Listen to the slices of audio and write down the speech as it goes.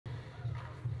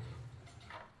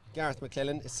Garreth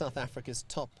McLellan is South Africa's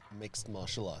top mixed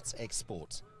martial arts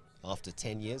export. After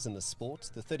 10 years in the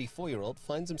sport, the 34-year-old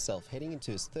finds himself heading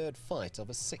into his third fight of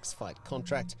a 6-fight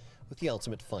contract with the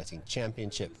Ultimate Fighting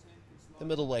Championship. The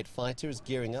middleweight fighter is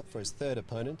gearing up for his third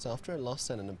opponent after a loss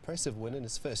and an impressive win in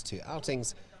his first 2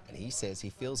 outings, and he says he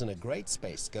feels in a great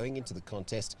space going into the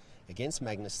contest against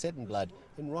Magnus Sedenblad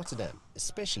in Rotterdam,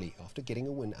 especially after getting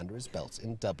a win under his belt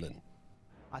in Dublin.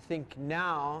 I think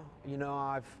now,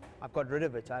 I've got rid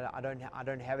of it. I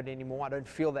don't have it anymore. I don't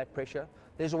feel that pressure.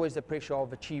 There's always the pressure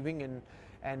of achieving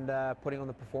and putting on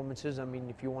the performances. I mean,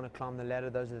 if you want to climb the ladder,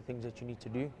 those are the things that you need to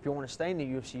do. If you want to stay in the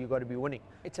UFC, you've got to be winning.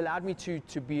 It's allowed me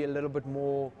to be a little bit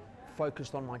more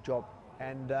focused on my job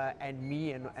and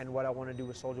me and what I want to do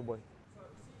with Soulja Boy.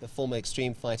 The former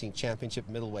Extreme Fighting Championship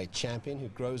middleweight champion, who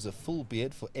grows a full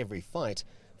beard for every fight,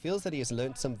 feels that he has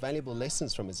learned some valuable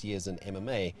lessons from his years in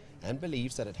MMA and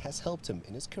believes that it has helped him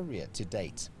in his career to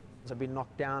date. I've been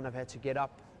knocked down, I've had to get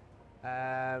up.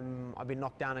 I've been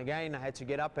knocked down again, I had to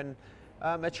get up, and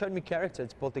it showed me character.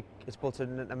 It's built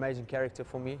an amazing character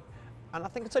for me. And I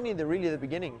think it's only really the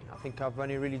beginning. I think I've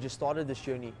only really just started this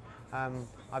journey.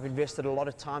 I've invested a lot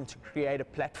of time to create a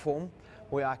platform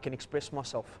where I can express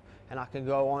myself and I can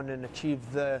go on and achieve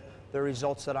the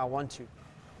results that I want to.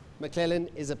 McLellan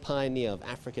is a pioneer of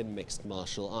African mixed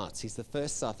martial arts. He's the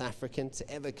first South African to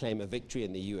ever claim a victory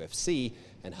in the UFC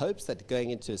and hopes that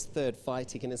going into his third fight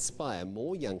he can inspire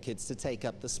more young kids to take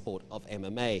up the sport of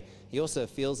MMA. He also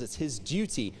feels it's his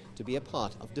duty to be a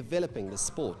part of developing the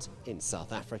sport in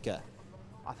South Africa.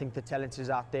 I think the talent is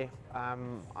out there.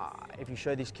 If you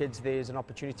show these kids there's an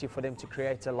opportunity for them to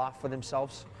create a life for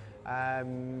themselves,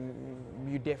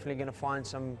 you're definitely going to find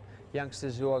some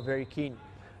youngsters who are very keen.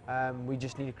 We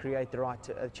just need to create the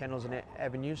right channels and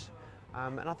avenues.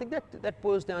 And I think that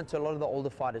boils down to a lot of the older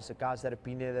fighters, the guys that have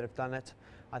been there, that have done it.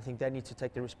 I think they need to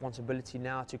take the responsibility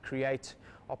now to create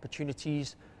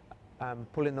opportunities,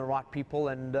 pull in the right people,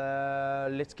 and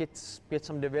let's get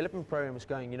some development programs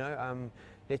going.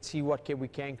 Let's see what we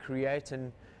can create,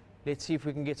 and let's see if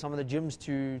we can get some of the gyms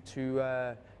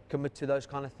to commit to those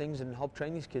kind of things and help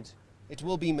train these kids. It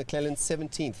will be McLellan's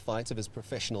 17th fight of his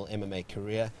professional MMA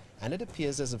career, and it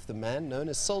appears as if the man known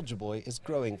as Soulja Boy is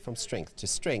growing from strength to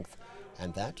strength,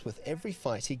 and that with every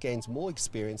fight he gains more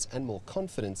experience and more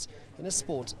confidence in a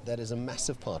sport that is a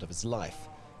massive part of his life.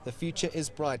 The future is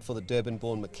bright for the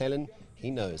Durban-born McLellan.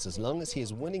 He knows as long as he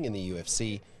is winning in the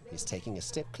UFC, he's taking a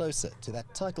step closer to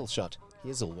that title shot he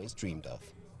has always dreamed of.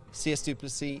 Sias du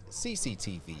Plessis,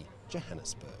 CCTV,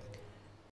 Johannesburg.